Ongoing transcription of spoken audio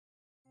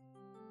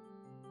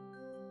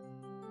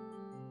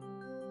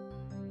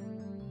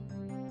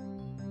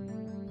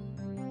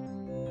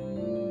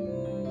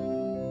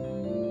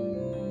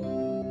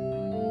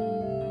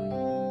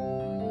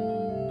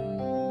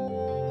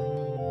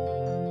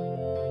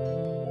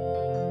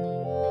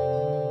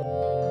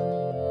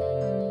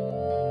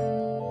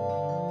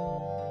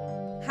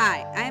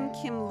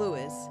Kim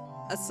Lewis,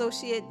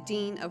 Associate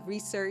Dean of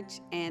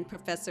Research and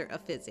Professor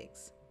of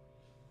Physics.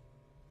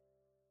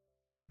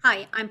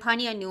 Hi, I'm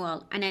Pania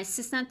Newell, an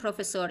assistant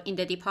professor in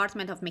the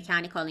Department of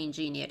Mechanical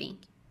Engineering.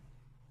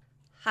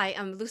 Hi,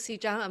 I'm Lucy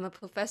Zhang. I'm a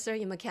professor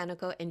in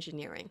mechanical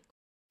engineering.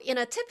 In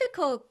a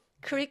typical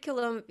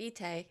curriculum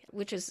vitae,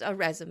 which is a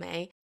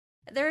resume,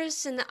 there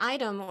is an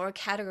item or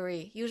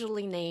category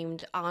usually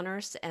named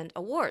honors and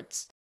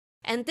awards.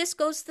 And this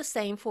goes the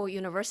same for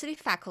university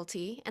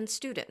faculty and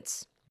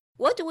students.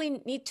 What do we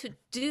need to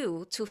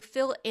do to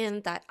fill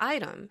in that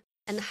item?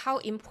 And how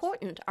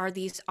important are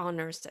these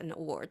honors and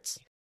awards?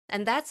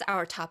 And that's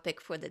our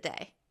topic for the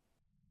day.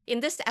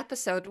 In this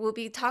episode, we'll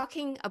be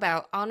talking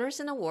about honors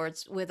and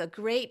awards with a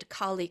great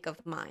colleague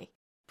of mine,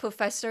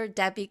 Professor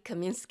Debbie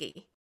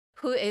Kaminsky,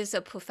 who is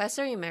a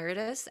professor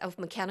emeritus of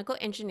mechanical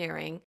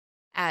engineering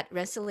at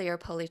Rensselaer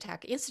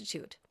Polytech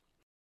Institute.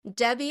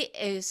 Debbie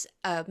is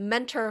a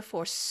mentor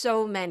for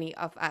so many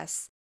of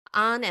us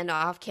on and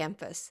off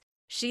campus.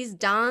 She's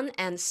done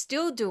and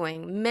still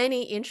doing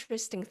many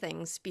interesting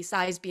things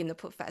besides being a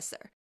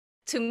professor.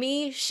 To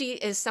me, she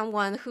is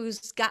someone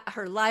who's got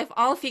her life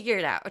all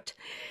figured out.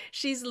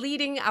 She's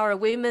leading our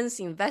women's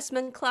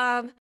investment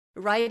club,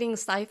 writing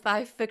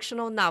sci-fi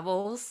fictional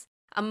novels,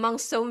 among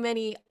so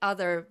many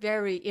other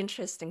very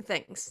interesting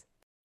things.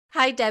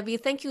 Hi, Debbie.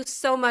 Thank you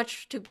so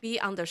much to be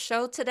on the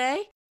show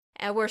today.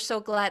 And we're so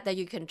glad that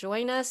you can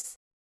join us.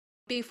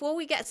 Before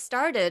we get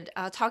started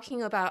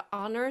talking about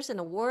honors and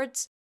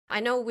awards, I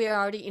know we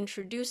already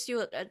introduced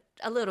you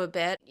a little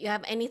bit. You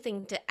have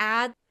anything to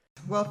add?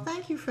 Well,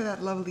 thank you for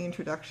that lovely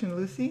introduction,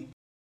 Lucy.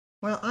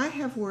 Well, I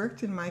have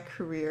worked in my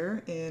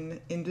career in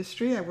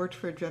industry. I worked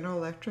for General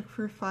Electric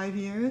for 5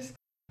 years,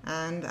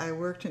 and I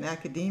worked in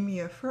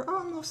academia for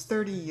almost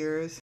 30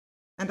 years.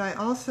 And I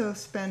also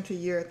spent a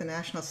year at the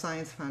National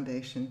Science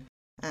Foundation.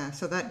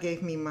 So that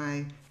gave me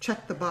my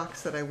check the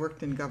box that I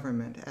worked in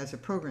government as a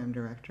program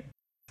director.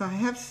 So I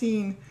have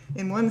seen,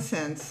 in one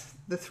sense,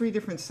 the three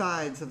different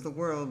sides of the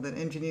world that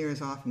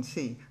engineers often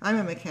see. I'm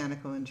a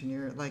mechanical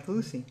engineer like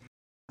Lucy.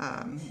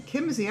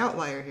 Kim is the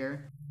outlier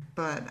here,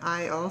 but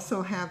I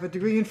also have a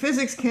degree in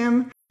physics,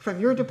 Kim, from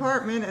your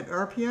department at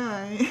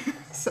RPI.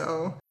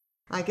 So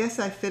I guess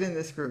I fit in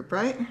this group,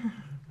 right?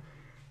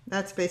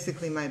 That's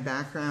basically my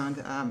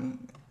background.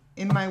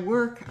 In my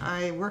work,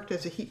 I worked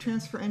as a heat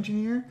transfer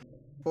engineer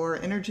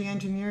or energy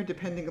engineer,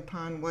 depending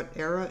upon what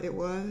era it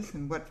was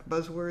and what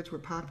buzzwords were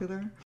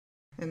popular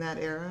in that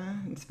era,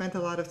 and spent a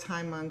lot of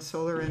time on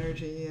solar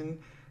energy and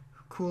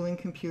cooling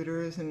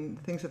computers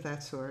and things of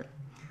that sort.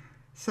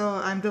 So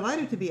I'm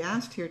delighted to be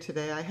asked here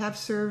today. I have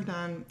served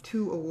on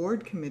 2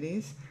 award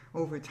committees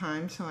over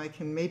time, so I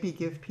can maybe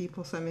give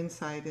people some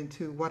insight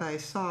into what I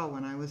saw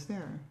when I was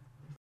there.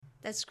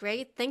 That's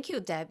great. Thank you,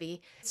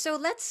 Debbie. So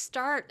let's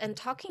start and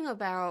talking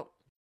about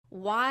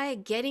why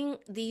getting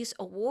these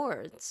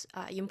awards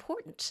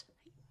important.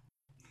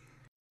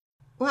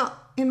 Well,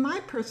 in my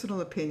personal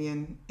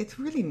opinion, it's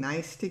really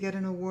nice to get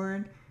an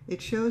award.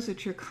 It shows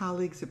that your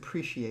colleagues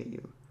appreciate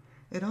you.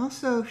 It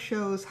also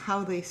shows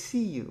how they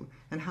see you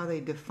and how they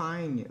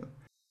define you.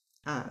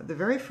 The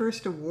very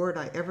first award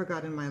I ever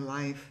got in my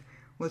life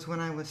was when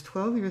I was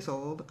 12 years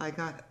old. I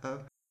got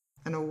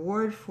an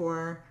award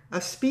for a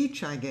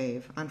speech I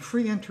gave on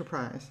free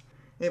enterprise.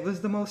 It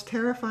was the most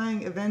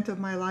terrifying event of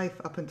my life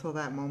up until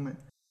that moment.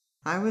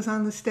 I was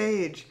on the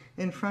stage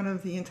in front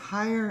of the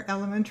entire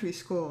elementary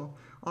school,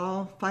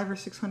 all 500 or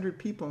 600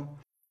 people.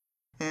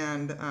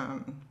 And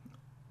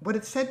what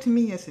it said to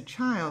me as a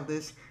child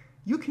is,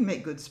 you can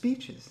make good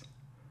speeches.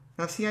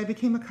 Now, see, I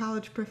became a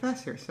college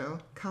professor, so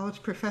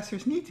college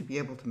professors need to be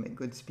able to make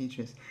good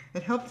speeches.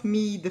 It helped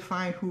me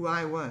define who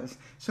I was.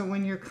 So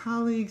when your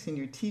colleagues and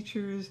your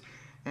teachers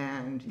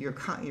and your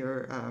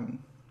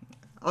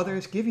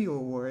others give you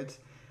awards,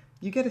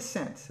 you get a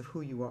sense of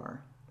who you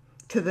are,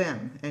 to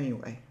them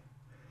anyway.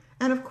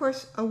 And of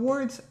course,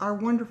 awards are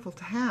wonderful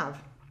to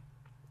have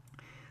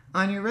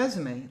on your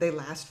resume. They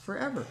last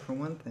forever, for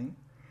one thing.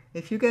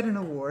 If you get an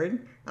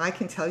award, I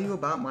can tell you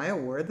about my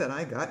award that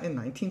I got in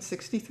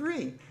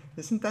 1963.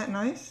 Isn't that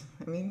nice?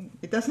 I mean,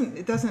 it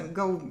doesn't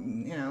go,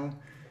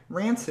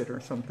 rancid or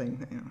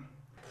something.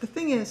 The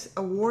thing is,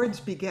 awards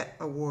beget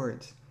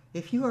awards.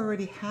 If you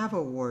already have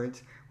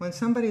awards, when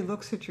somebody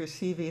looks at your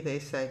CV, they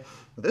say,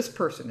 well, this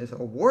person is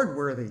award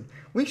worthy.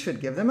 We should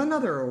give them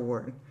another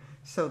award.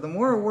 So the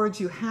more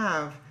awards you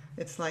have,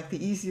 it's like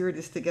the easier it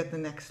is to get the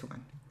next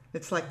one.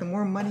 It's like the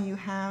more money you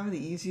have,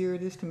 the easier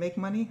it is to make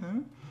money, huh?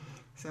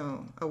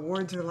 So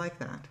awards are like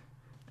that.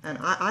 And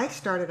I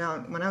started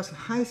out, when I was in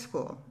high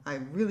school, I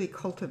really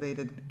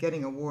cultivated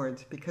getting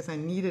awards because I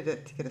needed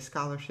it to get a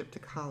scholarship to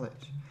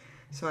college.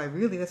 So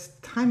that's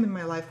the time in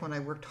my life when I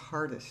worked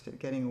hardest at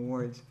getting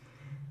awards,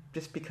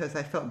 just because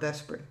I felt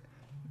desperate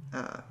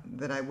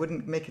that I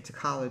wouldn't make it to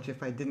college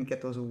if I didn't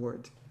get those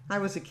awards. I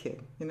was a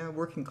kid,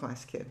 working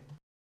class kid.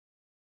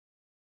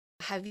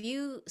 Have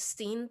you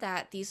seen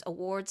that these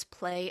awards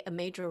play a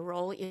major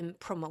role in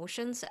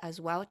promotions as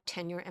well,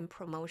 tenure and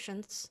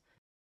promotions?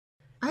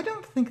 I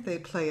don't think they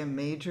play a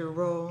major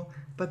role,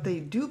 but they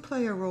do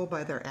play a role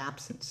by their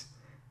absence.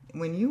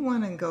 when you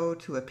want to go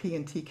to a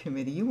P&T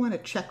committee, you want to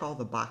check all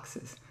the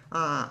boxes.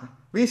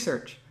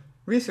 Research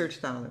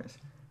dollars,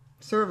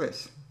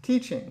 service,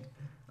 teaching,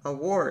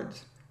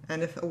 awards.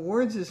 And if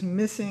awards is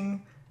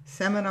missing,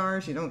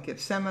 seminars, you don't give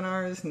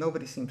seminars,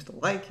 nobody seems to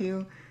like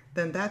you,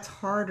 then that's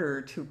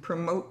harder to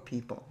promote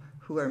people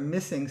who are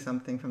missing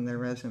something from their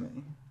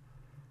resume.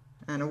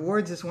 And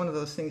awards is one of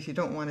those things you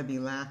don't want to be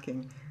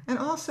lacking. And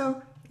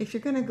also, if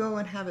you're going to go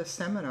and have a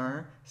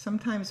seminar,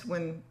 sometimes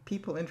when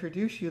people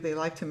introduce you, they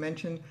like to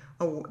mention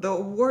the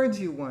awards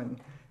you won.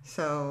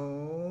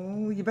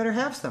 So you better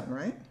have some,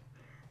 right?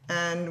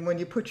 And when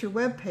you put your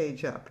web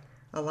page up,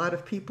 a lot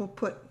of people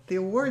put the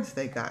awards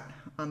they got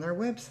on their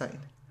website.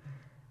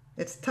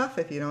 It's tough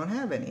if you don't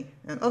have any,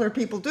 and other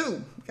people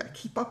do. You got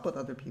to keep up with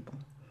other people.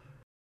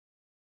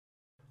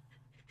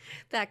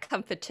 That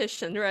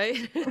competition,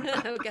 right? We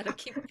gotta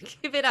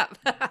keep it up.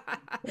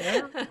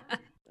 Yeah.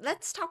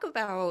 Let's talk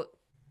about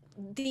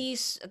the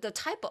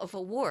type of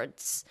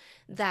awards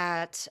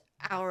that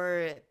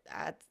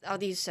all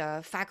these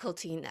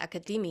faculty in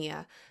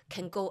academia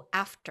can go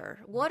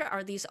after. What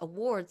are these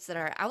awards that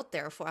are out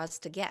there for us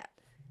to get?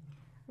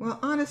 Well,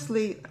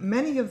 honestly,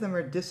 many of them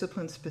are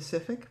discipline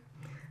specific.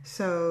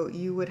 So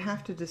you would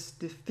have to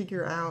just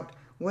figure out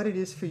what it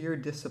is for your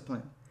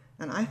discipline.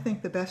 And I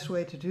think the best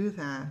way to do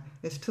that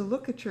is to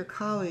look at your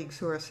colleagues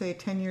who are, say,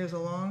 10 years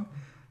along,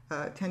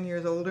 10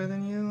 years older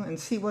than you, and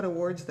see what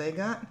awards they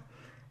got.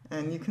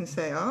 And you can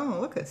say, oh,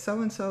 look at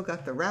so-and-so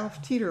got the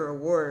Ralph Teeter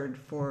Award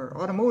for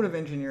automotive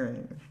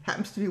engineering.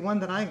 Happens to be one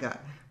that I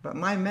got. But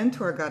my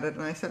mentor got it,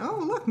 and I said,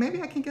 oh, look,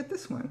 maybe I can get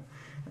this one.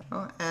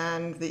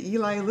 And the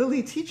Eli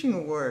Lilly Teaching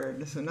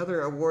Award is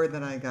another award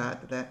that I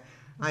got that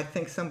I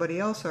think somebody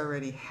else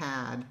already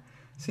had.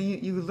 So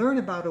you learn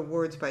about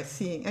awards by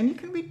seeing, and you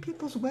can read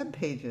people's web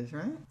pages,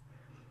 right?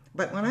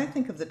 But when I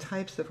think of the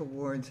types of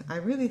awards, I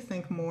really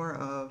think more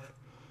of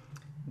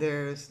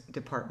there's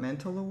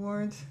departmental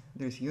awards,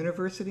 there's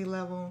university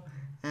level,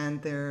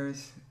 and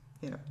there's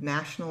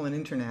national and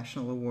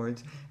international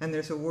awards, and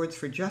there's awards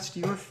for just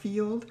your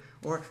field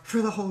or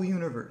for the whole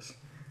universe.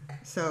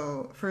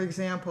 So, for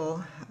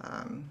example,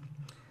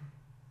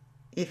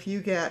 if you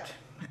get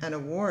an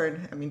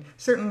award, I mean,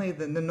 certainly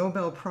the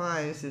Nobel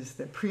Prize is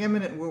the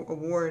preeminent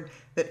award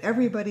that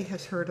everybody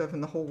has heard of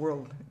in the whole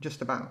world,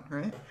 just about,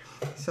 right?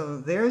 So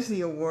there's the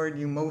award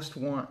you most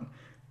want.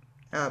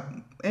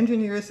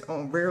 Engineers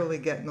rarely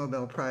get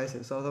Nobel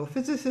Prizes, although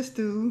physicists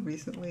do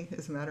recently,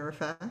 as a matter of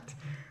fact.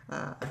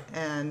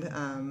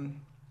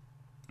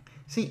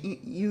 So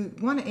you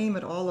want to aim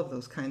at all of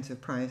those kinds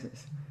of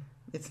prizes.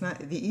 It's not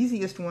the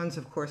easiest ones,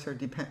 of course, are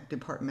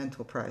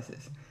departmental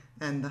prizes.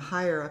 And the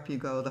higher up you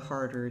go, the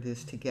harder it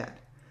is to get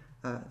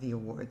the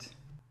awards.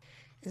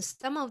 And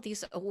some of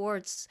these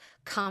awards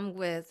come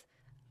with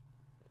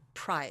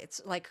prize,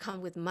 like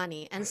come with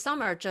money, and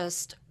some are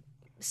just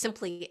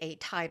simply a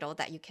title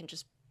that you can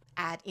just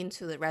add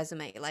into the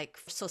resume, like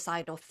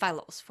societal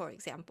fellows, for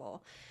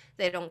example.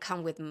 They don't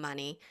come with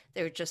money.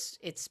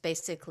 It's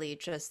basically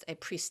just a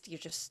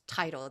prestigious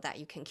title that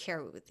you can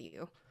carry with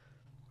you.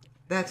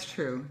 That's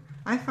true.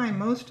 I find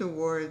most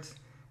awards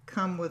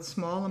come with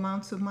small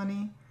amounts of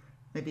money,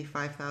 maybe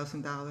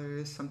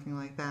 $5,000, something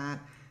like that.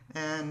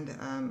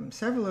 And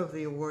several of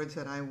the awards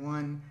that I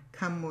won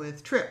come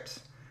with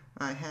trips.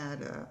 I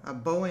had a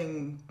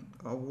Boeing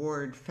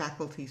award,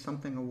 faculty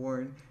something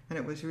award, and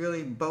it was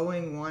really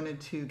Boeing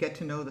wanted to get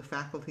to know the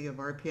faculty of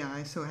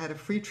RPI, so I had a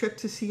free trip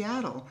to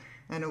Seattle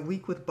and a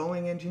week with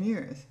Boeing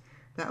engineers.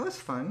 That was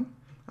fun.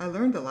 I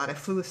learned a lot. I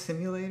flew a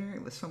simulator.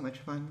 It was so much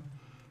fun.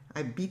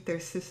 I beat their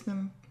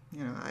system.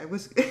 I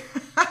was...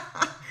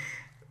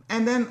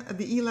 And then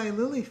the Eli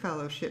Lilly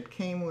Fellowship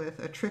came with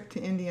a trip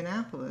to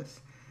Indianapolis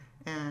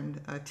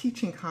and a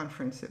teaching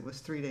conference that was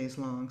 3 days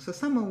long. So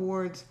some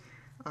awards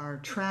are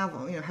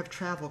travel, have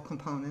travel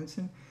components.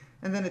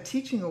 And then a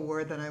teaching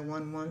award that I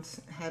won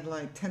once had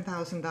like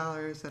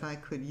 $10,000 that I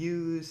could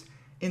use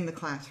in the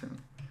classroom.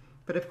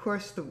 But of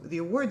course, the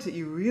awards that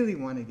you really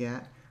want to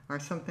get are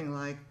something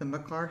like the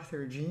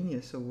MacArthur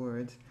Genius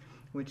Awards,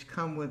 which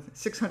come with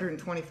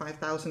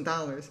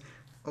 $625,000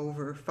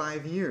 over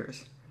 5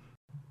 years.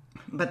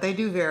 But they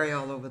do vary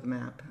all over the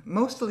map.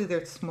 Mostly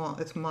they're small,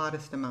 it's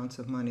modest amounts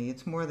of money.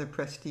 It's more the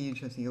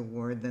prestige of the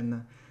award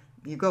than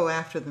you go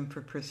after them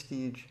for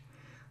prestige.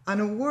 An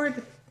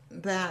award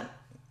that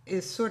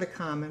is sort of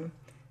common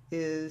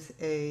is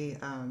a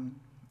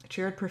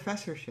chaired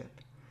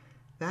professorship.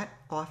 That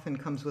often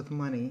comes with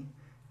money,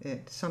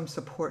 some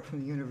support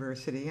from the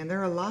university, and there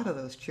are a lot of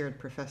those chaired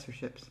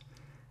professorships.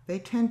 They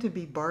tend to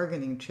be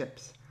bargaining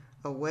chips,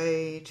 a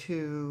way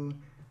to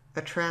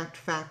attract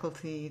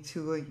faculty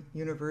to a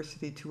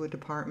university, to a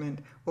department,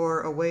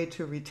 or a way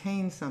to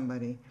retain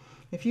somebody.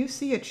 If you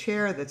see a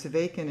chair that's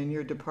vacant in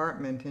your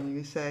department and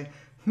you say,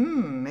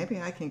 maybe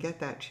I can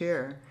get that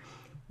chair,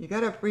 you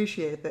got to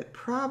appreciate that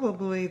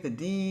probably the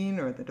dean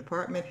or the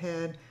department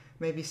head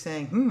may be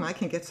saying, I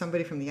can get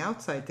somebody from the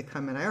outside to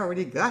come in. I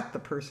already got the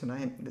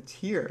person that's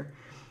here.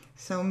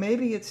 So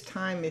maybe it's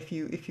time, if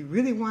you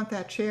really want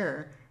that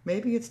chair,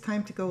 maybe it's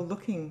time to go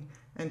looking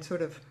and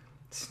sort of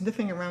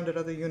sniffing around at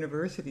other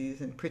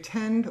universities and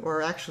pretend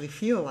or actually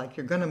feel like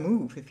you're going to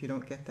move if you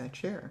don't get that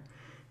chair.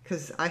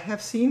 Because I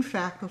have seen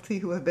faculty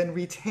who have been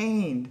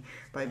retained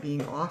by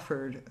being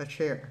offered a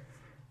chair.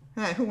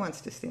 Who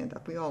wants to stand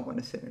up? We all want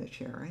to sit in a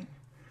chair, right?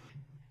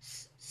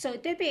 So,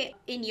 Debbie,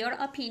 in your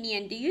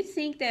opinion, do you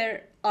think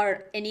there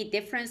are any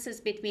differences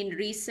between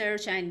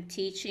research and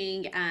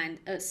teaching and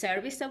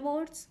service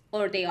awards,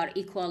 or they are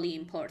equally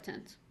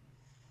important?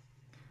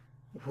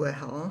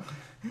 Well,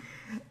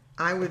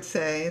 I would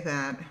say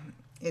that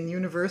in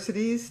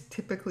universities,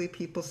 typically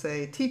people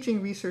say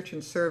teaching, research,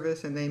 and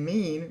service, and they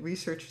mean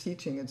research,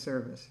 teaching, and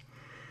service.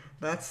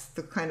 That's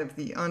the kind of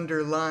the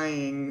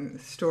underlying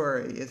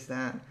story is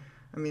that,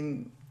 I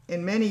mean,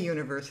 in many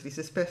universities,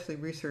 especially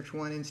Research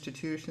One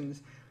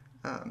institutions,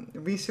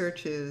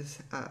 research is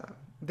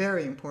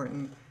very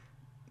important.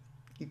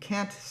 You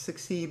can't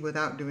succeed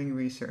without doing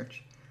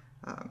research.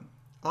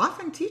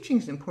 Often teaching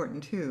is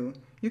important too.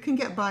 You can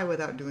get by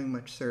without doing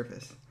much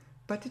service.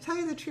 But to tell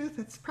you the truth,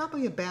 it's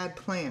probably a bad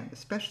plan,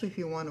 especially if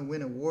you want to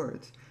win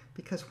awards,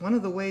 because one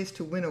of the ways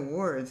to win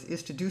awards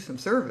is to do some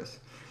service.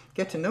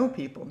 Get to know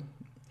people,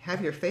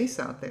 have your face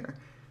out there,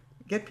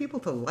 get people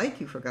to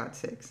like you, for God's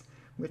sakes,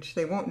 which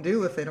they won't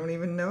do if they don't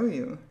even know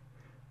you,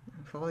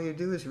 if all you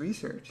do is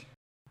research.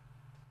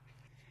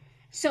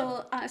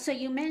 So, so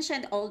you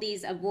mentioned all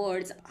these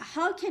awards.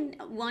 How can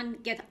one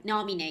get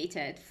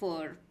nominated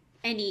for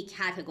any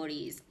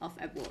categories of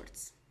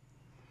awards?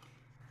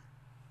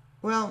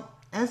 Well,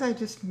 as I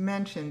just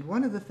mentioned,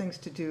 one of the things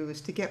to do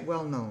is to get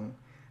well known.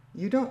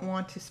 You don't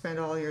want to spend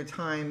all your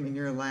time in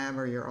your lab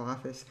or your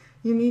office.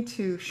 You need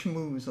to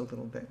schmooze a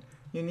little bit.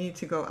 You need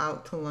to go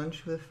out to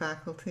lunch with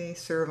faculty,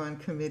 serve on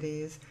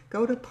committees,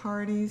 go to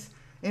parties,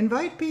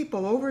 invite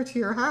people over to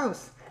your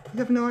house. You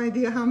have no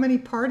idea how many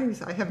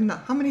parties I have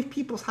not, how many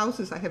people's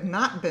houses I have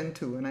not been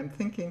to, and I'm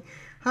thinking,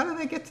 how do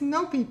they get to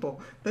know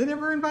people? They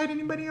never invite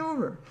anybody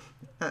over.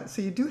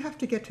 So you do have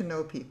to get to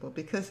know people,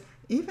 because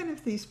even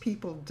if these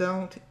people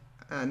don't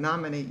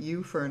nominate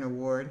you for an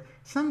award,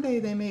 someday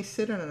they may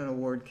sit on an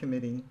award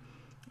committee.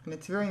 And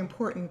it's very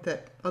important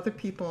that other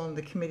people on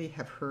the committee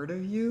have heard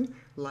of you,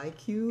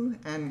 like you,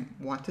 and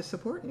want to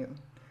support you.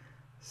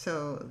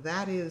 So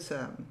that is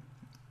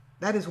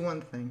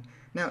one thing.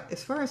 Now,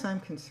 as far as I'm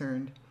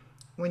concerned,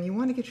 when you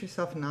want to get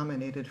yourself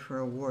nominated for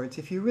awards,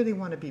 if you really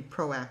want to be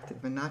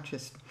proactive and not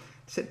just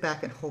sit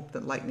back and hope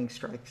that lightning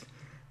strikes,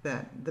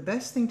 that the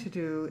best thing to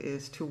do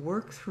is to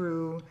work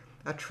through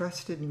a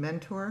trusted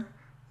mentor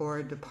or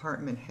a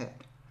department head.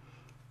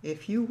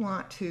 If you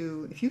want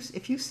to,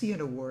 if you see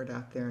an award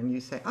out there and you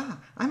say,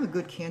 I'm a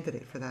good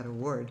candidate for that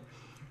award,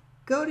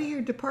 go to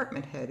your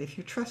department head, if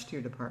you trust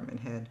your department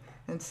head,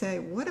 and say,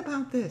 what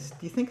about this?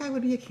 Do you think I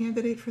would be a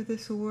candidate for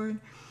this award?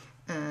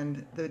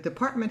 And the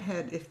department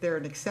head, if they're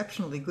an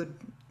exceptionally good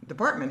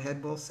department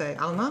head, will say,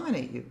 I'll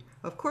nominate you.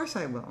 Of course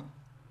I will.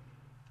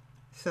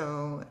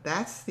 So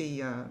that's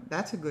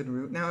a good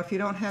route. Now, if you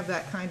don't have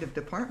that kind of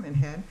department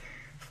head,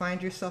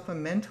 find yourself a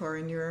mentor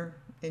in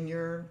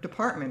your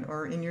department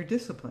or in your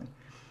discipline.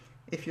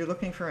 If you're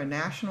looking for a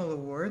national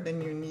award,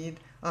 then you need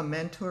a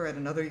mentor at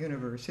another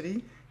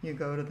university. You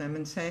go to them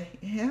and say,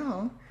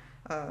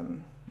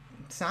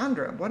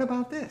 Sandra, what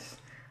about this?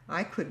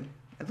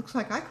 It looks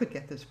like I could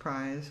get this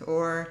prize.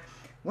 Or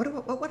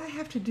what would I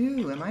have to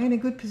do? Am I in a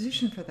good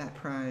position for that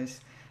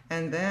prize?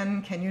 And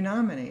then can you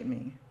nominate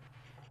me?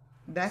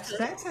 That's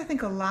I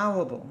think,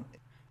 allowable.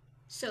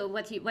 So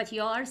what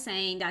you are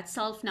saying that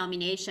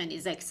self-nomination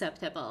is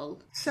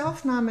acceptable.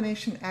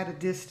 Self-nomination at a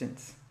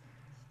distance,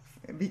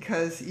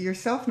 because you're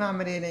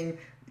self-nominating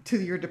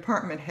to your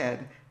department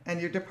head, and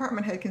your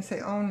department head can say,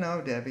 oh no,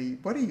 Debbie,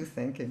 what are you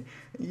thinking?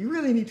 You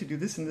really need to do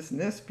this and this and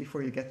this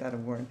before you get that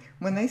award.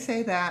 When they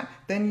say that,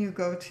 then you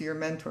go to your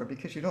mentor,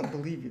 because you don't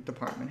believe your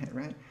department head,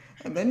 right?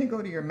 And then you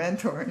go to your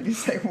mentor and you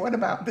say, what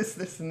about this,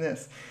 this, and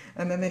this?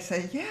 And then they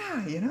say,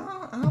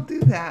 yeah, I'll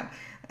do that.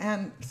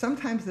 And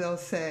sometimes they'll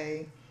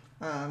say,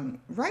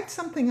 write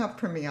something up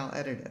for me, I'll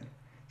edit it,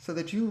 so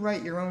that you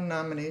write your own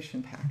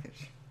nomination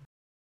package.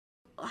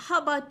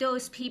 How about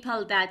those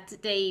people that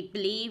they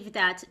believe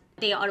that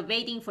they are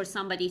waiting for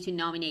somebody to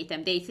nominate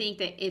them? They think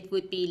that it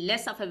would be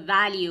less of a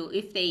value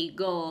if they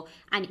go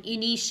and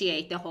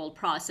initiate the whole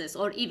process,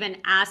 or even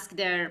ask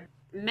their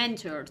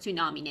mentor to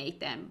nominate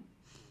them.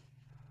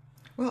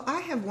 Well,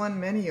 I have won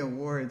many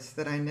awards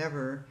that I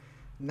never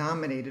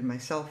nominated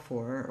myself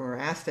for or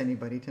asked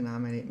anybody to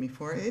nominate me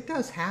for. It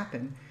does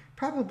happen.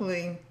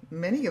 Probably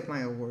many of my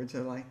awards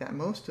are like that,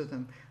 most of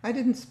them. I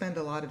didn't spend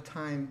a lot of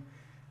time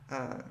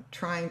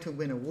trying to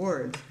win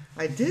awards.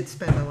 I did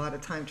spend a lot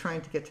of time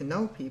trying to get to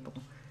know people,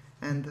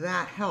 and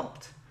that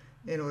helped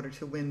in order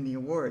to win the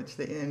awards.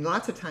 And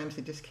lots of times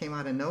they just came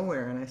out of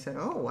nowhere, and I said,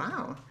 oh,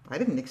 wow, I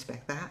didn't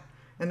expect that.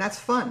 And that's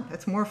fun.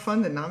 That's more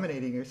fun than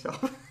nominating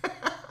yourself.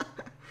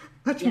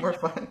 Much more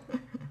fun.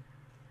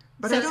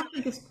 But I don't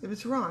think it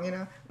was wrong.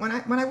 When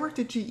I worked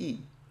at GE,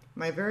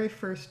 my very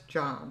first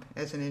job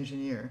as an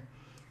engineer,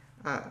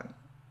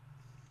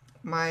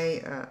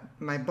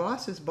 my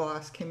boss's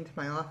boss came to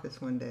my office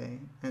one day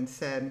and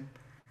said,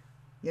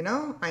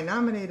 I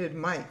nominated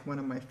Mike, one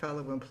of my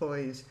fellow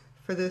employees,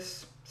 for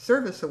this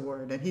service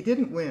award, and he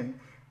didn't win.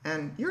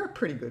 And you're a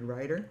pretty good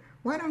writer.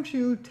 Why don't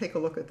you take a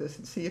look at this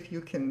and see if you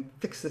can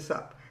fix this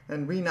up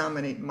and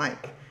renominate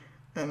Mike?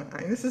 And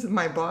this is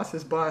my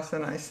boss's boss,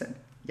 and I said,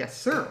 yes,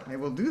 sir, I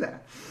will do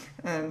that.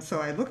 And so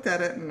I looked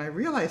at it, and I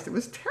realized it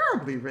was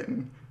terribly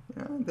written,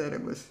 that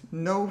it was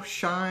no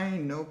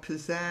shine, no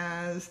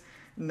pizzazz,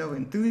 no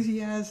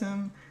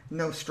enthusiasm,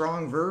 no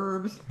strong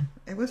verbs.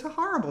 It was a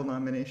horrible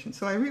nomination.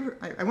 So I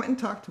went and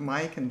talked to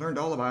Mike and learned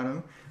all about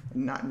him.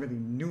 Not really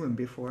knew him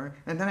before.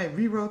 And then I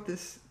rewrote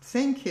this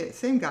same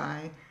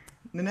guy.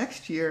 The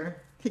next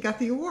year, he got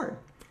the award.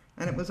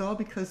 And it was all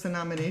because the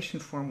nomination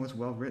form was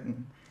well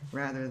written,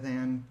 rather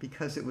than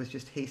because it was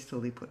just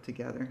hastily put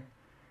together.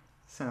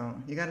 So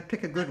you got to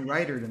pick a good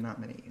writer to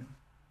nominate you.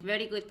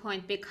 Very good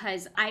point,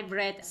 because I've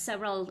read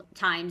several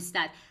times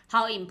that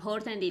how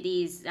important it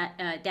is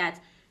that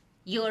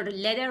your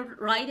letter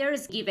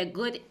writers give a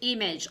good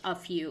image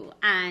of you,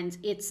 and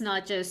it's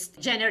not just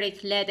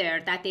generic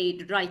letter that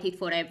they write it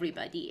for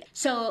everybody.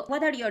 So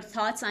what are your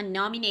thoughts on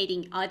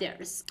nominating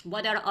others?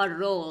 What are our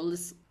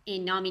roles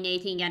in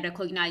nominating and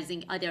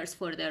recognizing others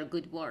for their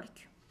good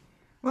work?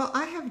 Well,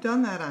 I have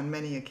done that on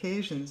many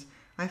occasions.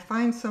 I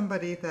find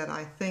somebody that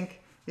I think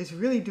is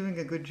really doing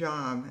a good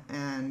job,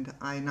 and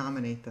I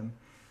nominate them.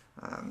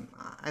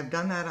 I've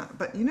done that,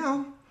 but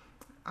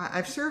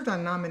I've served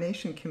on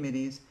nomination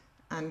committees,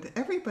 and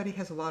everybody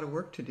has a lot of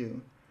work to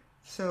do.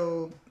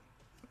 So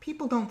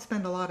people don't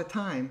spend a lot of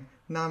time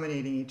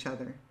nominating each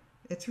other.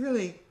 It's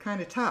really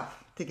kind of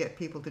tough to get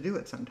people to do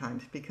it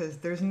sometimes, because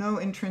there's no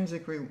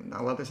intrinsic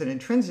there's an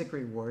intrinsic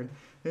reward.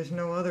 There's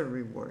no other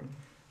reward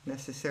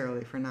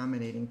necessarily for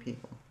nominating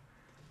people.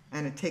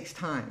 And it takes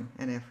time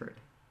and effort.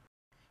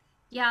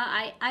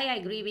 Yeah, I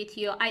agree with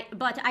you.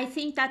 But I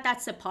think that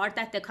that's a part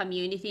that the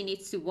community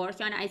needs to work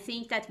on. I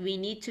think that we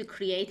need to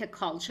create a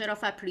culture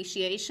of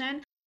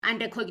appreciation and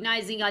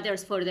recognizing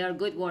others for their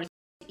good work.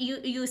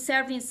 You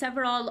served in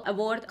several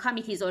award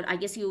committees, or I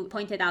guess you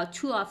pointed out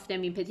two of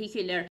them in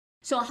particular.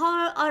 So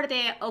how are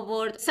the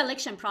award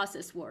selection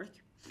process work?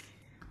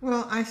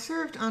 Well, I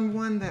served on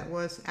one that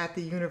was at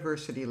the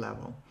university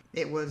level.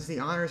 It was the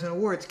Honors and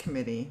Awards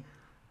Committee.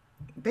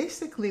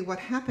 Basically what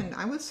happened,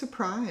 I was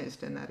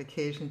surprised on that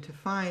occasion to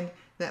find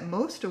that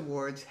most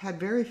awards had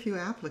very few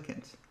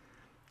applicants,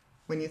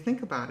 when you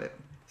think about it.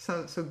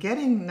 So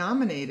getting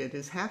nominated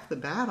is half the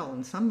battle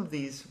in some of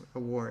these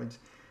awards.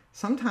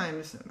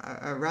 Sometimes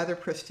a rather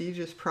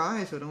prestigious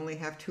prize would only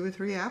have 2 or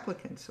 3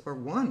 applicants, or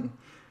one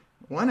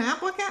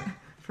applicant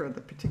for the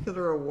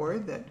particular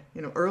award, that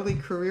early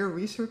career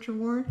research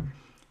award.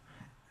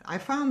 I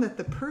found that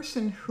the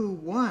person who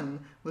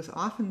won was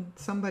often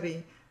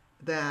somebody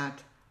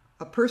that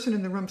a person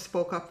in the room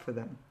spoke up for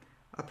them.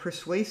 A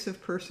persuasive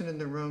person in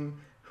the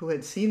room who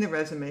had seen the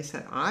resume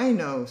said, I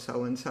know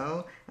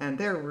so-and-so, and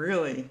they're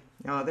really,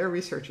 their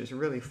research is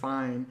really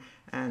fine,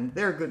 and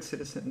they're a good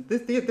citizen.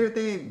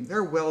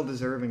 They're well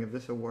deserving of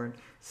this award.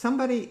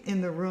 Somebody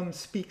in the room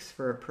speaks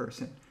for a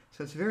person.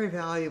 So it's very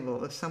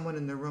valuable if someone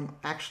in the room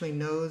actually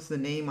knows the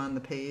name on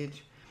the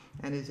page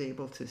and is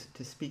able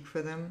to speak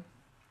for them.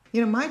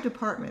 My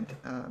department,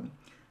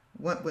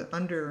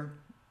 under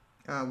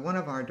one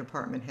of our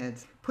department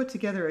heads, put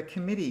together a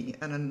committee,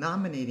 and a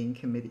nominating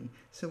committee.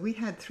 So we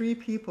had 3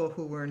 people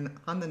who were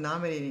on the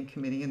nominating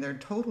committee, and their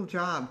total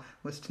job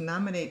was to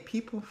nominate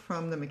people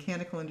from the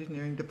mechanical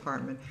engineering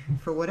department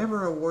for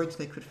whatever awards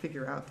they could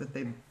figure out that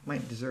they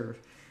might deserve.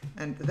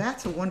 And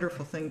that's a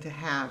wonderful thing to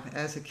have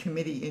as a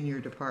committee in your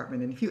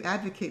department. And if you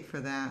advocate for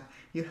that,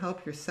 you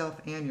help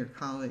yourself and your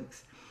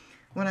colleagues.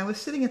 When I was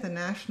sitting at the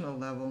national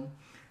level,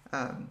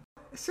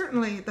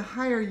 certainly the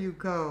higher you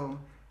go,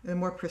 the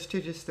more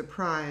prestigious the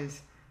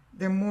prize,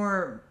 the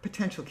more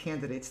potential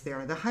candidates there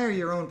are. The higher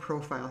your own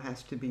profile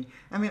has to be.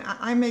 I mean,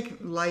 I make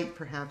light,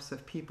 perhaps,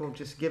 of people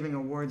just giving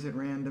awards at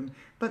random,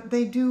 but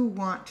they do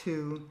want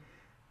to.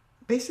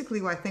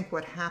 Basically, I think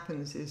what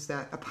happens is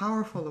that a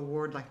powerful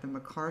award like the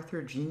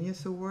MacArthur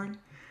Genius Award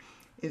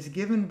is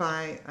given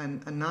by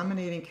a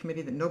nominating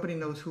committee that nobody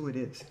knows who it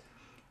is.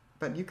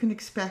 But you can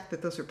expect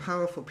that those are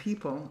powerful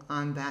people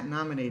on that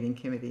nominating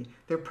committee.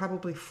 They're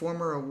probably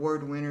former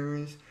award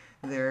winners.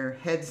 They're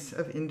heads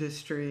of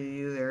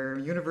industry, they're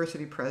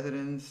university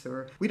presidents,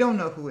 or we don't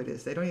know who it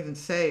is. They don't even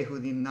say who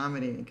the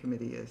nominating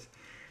committee is.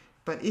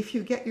 But if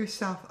you get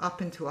yourself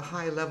up into a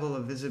high level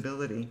of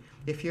visibility,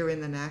 if you're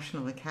in the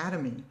National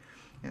Academy,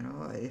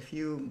 if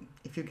you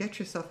get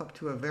yourself up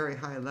to a very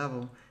high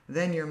level,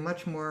 then you're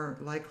much more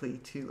likely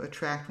to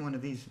attract one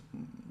of these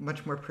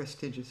much more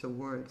prestigious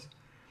awards.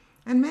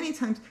 And many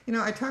times,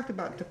 I've talked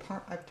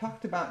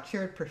about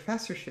chaired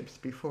professorships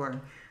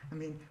before. I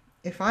mean,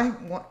 if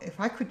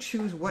I could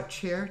choose what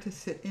chair to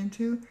sit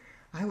into,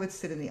 I would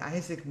sit in the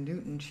Isaac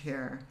Newton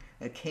chair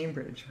at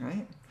Cambridge,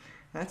 right?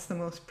 That's the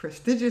most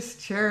prestigious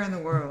chair in the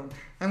world.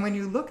 And when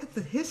you look at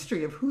the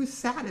history of who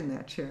sat in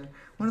that chair,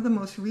 one of the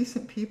most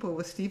recent people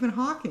was Stephen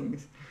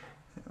Hawking.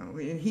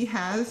 He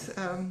has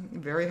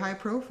very high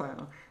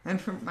profile. And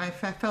for my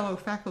fellow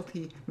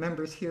faculty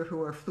members here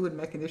who are fluid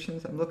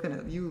mechanicians, I'm looking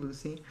at you,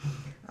 Lucy.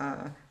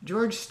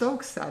 George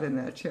Stokes sat in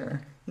that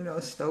chair. You know,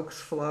 Stokes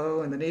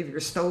flow and the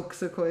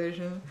Navier-Stokes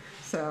equation.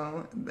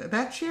 So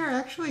that chair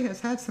actually has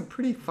had some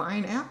pretty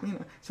fine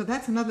So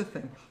that's another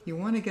thing. You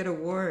want to get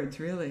awards,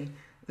 really,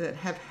 that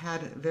have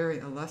had very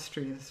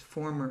illustrious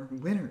former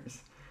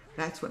winners.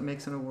 That's what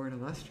makes an award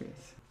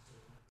illustrious.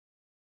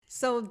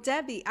 So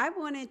Debbie, I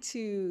wanted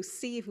to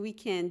see if we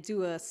can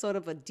do a sort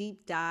of a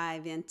deep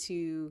dive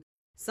into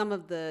some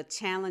of the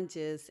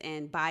challenges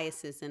and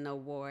biases in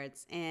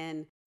awards.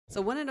 And so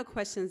one of the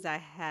questions I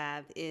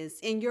have is,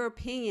 in your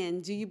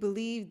opinion, do you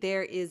believe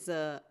there is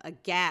a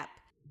gap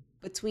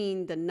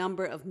between the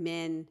number of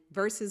men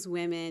versus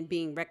women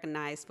being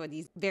recognized for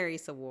these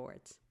various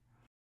awards?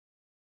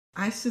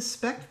 I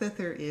suspect that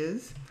there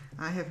is.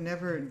 I have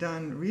never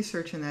done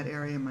research in that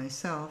area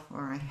myself,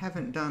 or I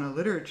haven't done a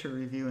literature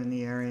review in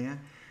the area.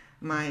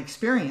 My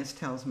experience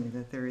tells me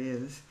that there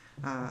is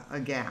a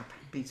gap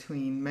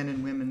between men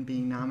and women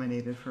being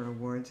nominated for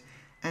awards,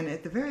 and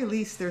at the very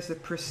least there's a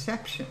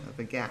perception of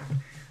a gap.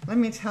 Let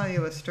me tell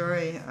you a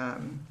story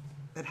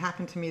that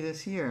happened to me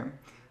this year.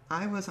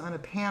 I was on a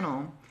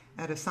panel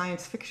at a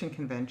science fiction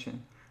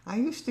convention. I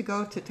used to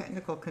go to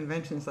technical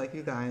conventions like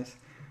you guys,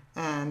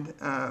 and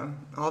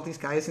all these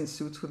guys in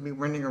suits would be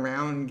running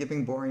around and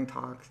giving boring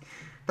talks.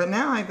 But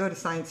now I go to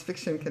science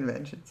fiction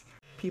conventions.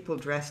 People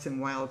dressed in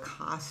wild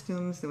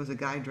costumes. There was a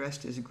guy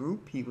dressed as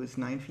Groot. He was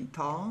 9 feet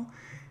tall,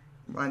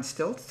 on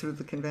stilts through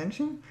the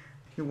convention.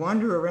 You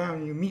wander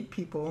around, you meet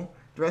people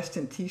dressed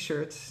in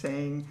t-shirts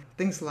saying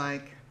things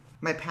like,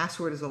 my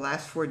password is the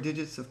last 4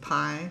 digits of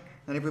pi,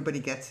 and everybody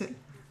gets it,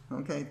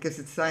 okay, because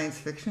it's science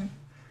fiction.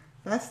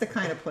 That's the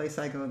kind of place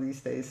I go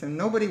these days, and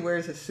nobody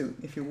wears a suit.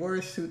 If you wore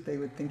a suit, they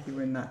would think you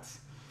were nuts.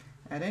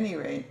 At any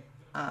rate,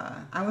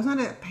 I was on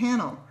a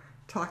panel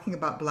talking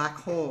about black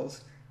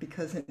holes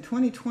because in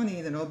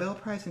 2020, the Nobel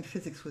Prize in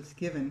Physics was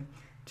given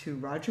to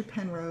Roger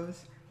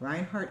Penrose,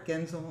 Reinhard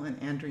Genzel,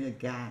 and Andrea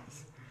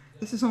Ghez.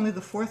 This is only the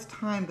 4th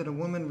time that a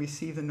woman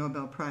received the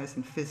Nobel Prize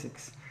in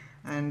Physics,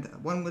 and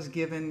one was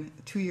given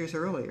 2 years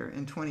earlier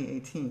in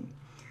 2018.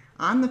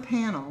 On the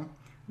panel,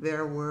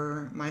 there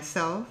were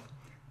myself,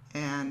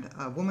 and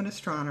a woman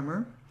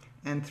astronomer,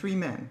 and 3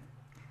 men.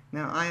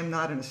 Now, I am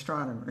not an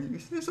astronomer.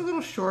 There's a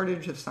little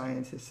shortage of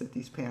scientists at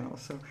these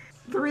panels, so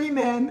 3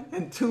 men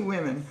and 2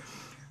 women.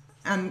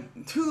 And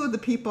 2 of the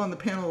people on the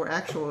panel were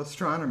actual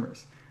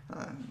astronomers.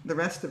 The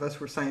rest of us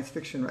were science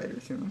fiction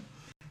writers, you know.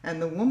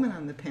 And the woman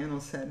on the panel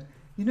said,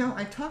 you know,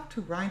 I talked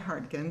to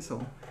Reinhard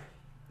Genzel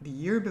the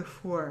year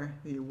before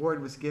the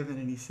award was given,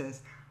 and he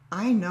says,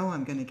 I know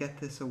I'm going to get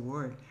this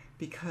award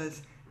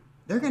because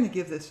they're going to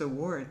give this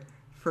award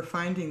for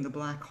finding the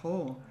black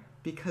hole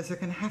because they're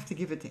going to have to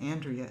give it to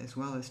Andrea as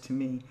well as to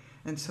me.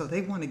 And so they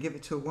want to give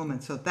it to a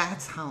woman. So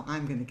that's how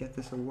I'm going to get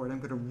this award. I'm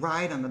going to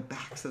ride on the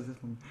backs of this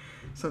woman.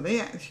 So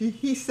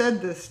he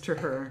said this to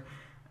her.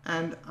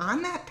 And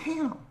on that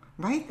panel,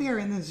 right there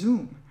in the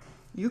Zoom,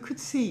 you could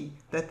see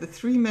that the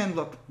 3 men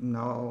looked,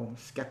 no,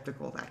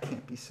 skeptical, that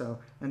can't be so.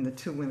 And the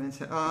 2 women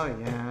said, oh,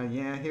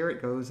 yeah, here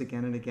it goes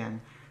again and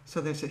again.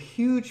 So there's a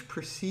huge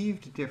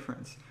perceived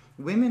difference.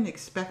 Women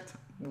expect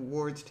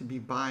awards to be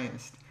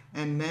biased,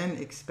 and men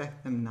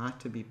expect them not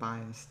to be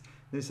biased.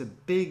 There's a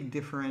big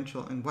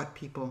differential in what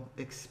people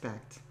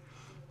expect.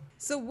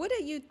 So what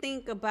do you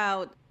think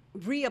about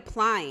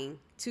reapplying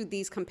to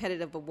these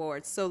competitive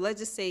awards? So let's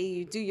just say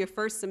you do your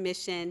first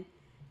submission,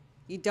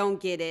 you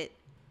don't get it.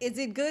 Is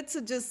it good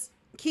to just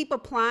keep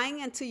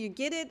applying until you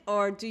get it,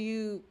 or do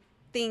you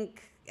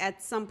think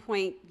at some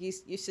point you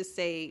should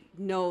say,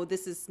 no,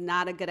 this is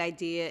not a good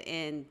idea,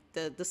 and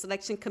the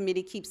selection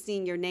committee keeps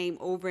seeing your name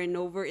over and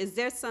over? Is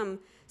there some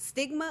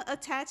stigma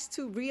attached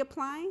to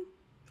reapplying?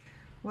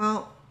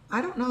 Well,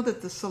 I don't know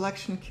that the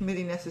selection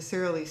committee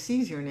necessarily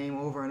sees your name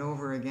over and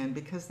over again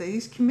because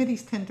these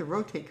committees tend to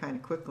rotate kind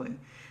of quickly.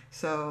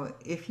 So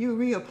if you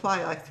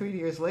reapply like 3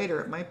 years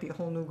later, it might be a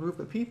whole new group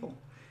of people.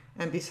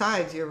 And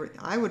besides,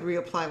 I would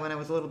reapply when I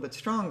was a little bit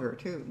stronger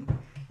too.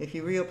 If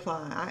you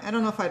reapply, I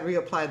don't know if I'd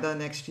reapply the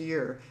next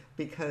year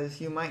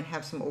because you might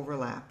have some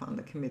overlap on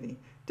the committee.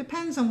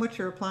 Depends on what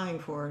you're applying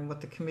for and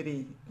what the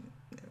committee,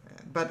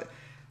 but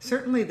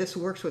certainly this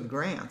works with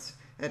grants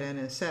at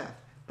NSF.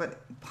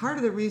 But part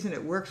of the reason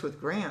it works with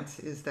grants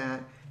is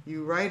that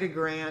you write a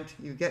grant,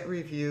 you get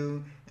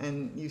review,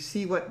 and you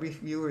see what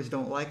reviewers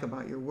don't like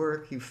about your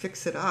work, you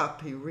fix it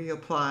up, you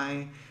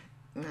reapply,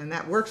 and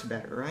that works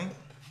better, right?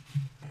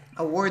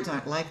 Awards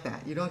aren't like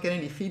that. You don't get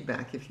any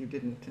feedback if you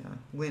didn't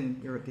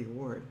win the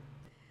award.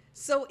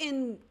 So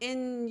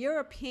in your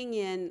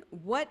opinion,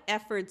 what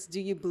efforts do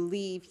you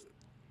believe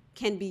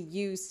can be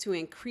used to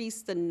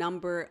increase the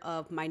number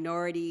of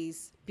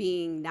minorities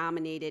being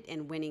nominated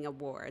and winning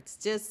awards,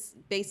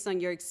 just based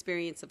on your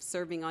experience of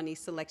serving on these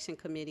selection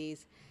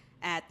committees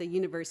at the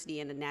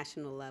university and the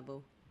national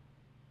level?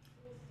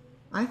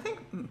 I think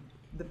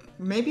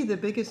maybe the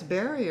biggest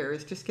barrier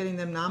is just getting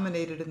them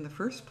nominated in the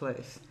first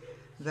place.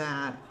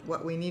 That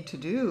what we need to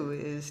do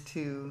is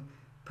to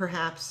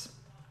perhaps,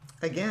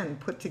 again,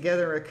 put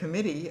together a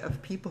committee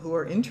of people who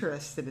are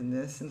interested in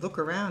this and look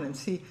around and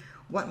see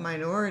what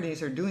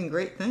minorities are doing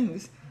great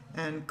things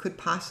and could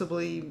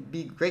possibly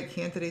be great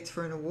candidates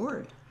for an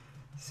award.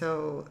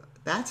 So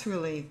that's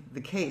really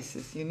the case,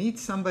 is you need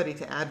somebody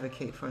to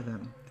advocate for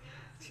them.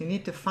 So you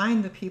need to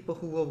find the people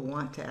who will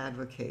want to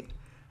advocate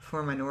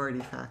for minority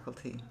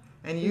faculty.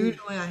 And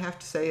usually I have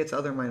to say it's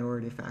other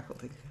minority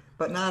faculty,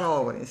 but not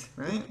always,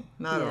 right?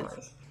 Not Yes.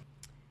 always.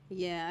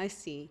 Yeah, I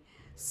see.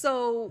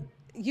 So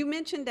you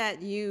mentioned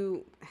that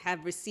you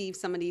have received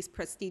some of these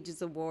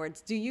prestigious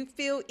awards. Do you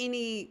feel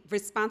any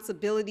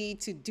responsibility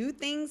to do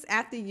things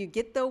after you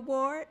get the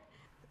award?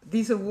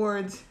 These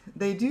awards,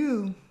 they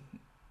do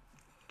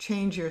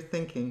change your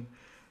thinking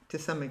to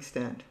some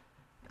extent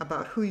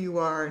about who you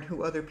are and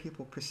who other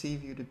people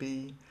perceive you to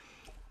be.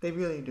 They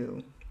really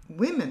do.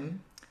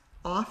 Women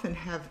often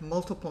have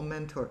multiple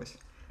mentors.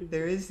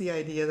 There is the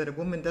idea that a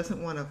woman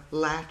doesn't want to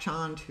latch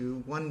on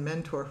to one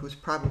mentor who's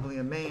probably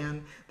a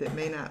man that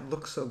may not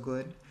look so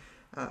good.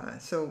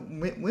 So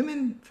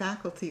women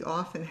faculty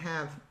often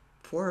have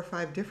 4 or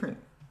 5 different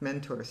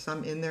mentors,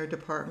 some in their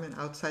department,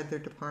 outside their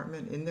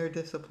department, in their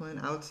discipline,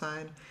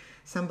 outside.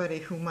 Somebody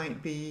who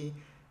might be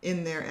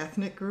in their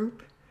ethnic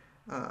group,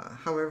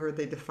 however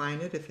they define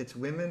it, if it's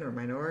women or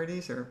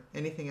minorities or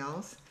anything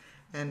else,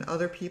 and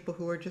other people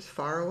who are just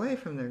far away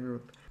from their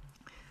group.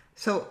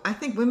 So I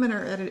think women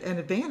are at an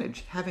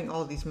advantage having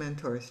all these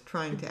mentors,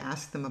 trying to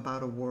ask them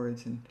about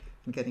awards and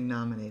getting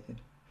nominated.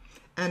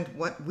 And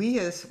what we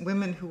as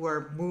women who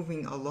are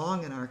moving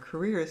along in our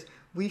careers,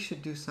 we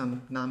should do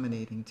some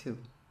nominating too.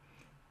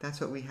 That's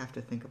what we have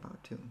to think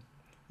about too.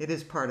 It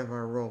is part of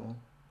our role.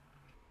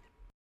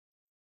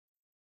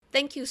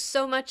 Thank you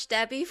so much,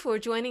 Debbie, for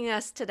joining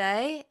us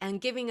today and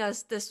giving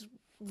us this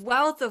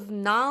wealth of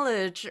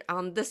knowledge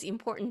on this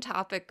important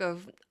topic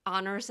of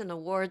honors and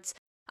awards.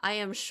 I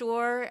am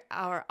sure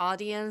our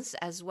audience,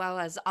 as well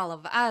as all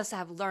of us,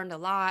 have learned a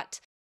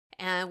lot,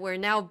 and we're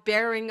now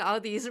bearing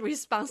all these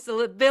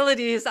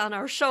responsibilities on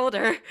our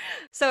shoulder.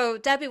 So,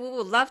 Debbie, we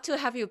would love to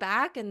have you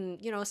back and,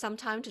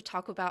 sometime to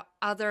talk about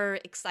other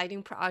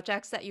exciting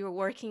projects that you're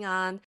working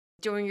on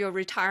during your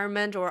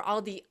retirement or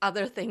all the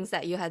other things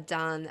that you had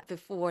done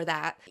before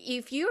that.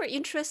 If you're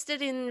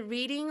interested in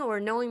reading or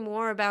knowing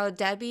more about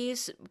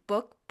Debbie's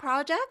book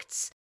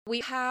projects,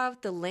 we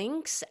have the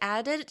links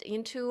added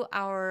into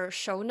our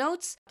show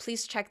notes.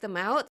 Please check them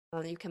out.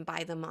 You can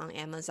buy them on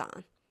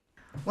Amazon.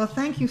 Well,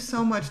 thank you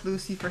so much,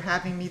 Lucy, for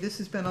having me. This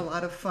has been a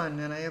lot of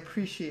fun, and I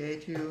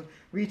appreciate you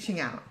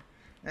reaching out.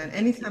 And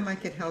anytime I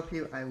can help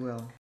you, I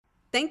will.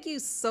 Thank you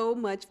so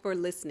much for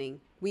listening.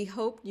 We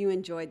hope you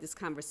enjoyed this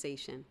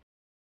conversation.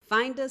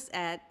 Find us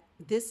at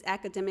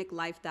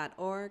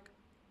thisacademiclife.org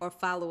or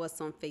follow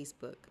us on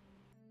Facebook.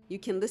 You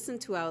can listen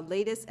to our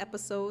latest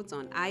episodes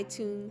on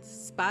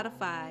iTunes,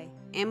 Spotify,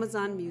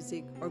 Amazon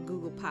Music, or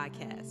Google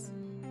Podcasts.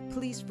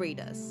 Please rate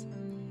us.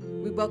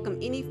 We welcome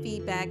any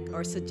feedback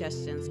or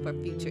suggestions for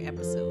future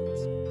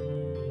episodes.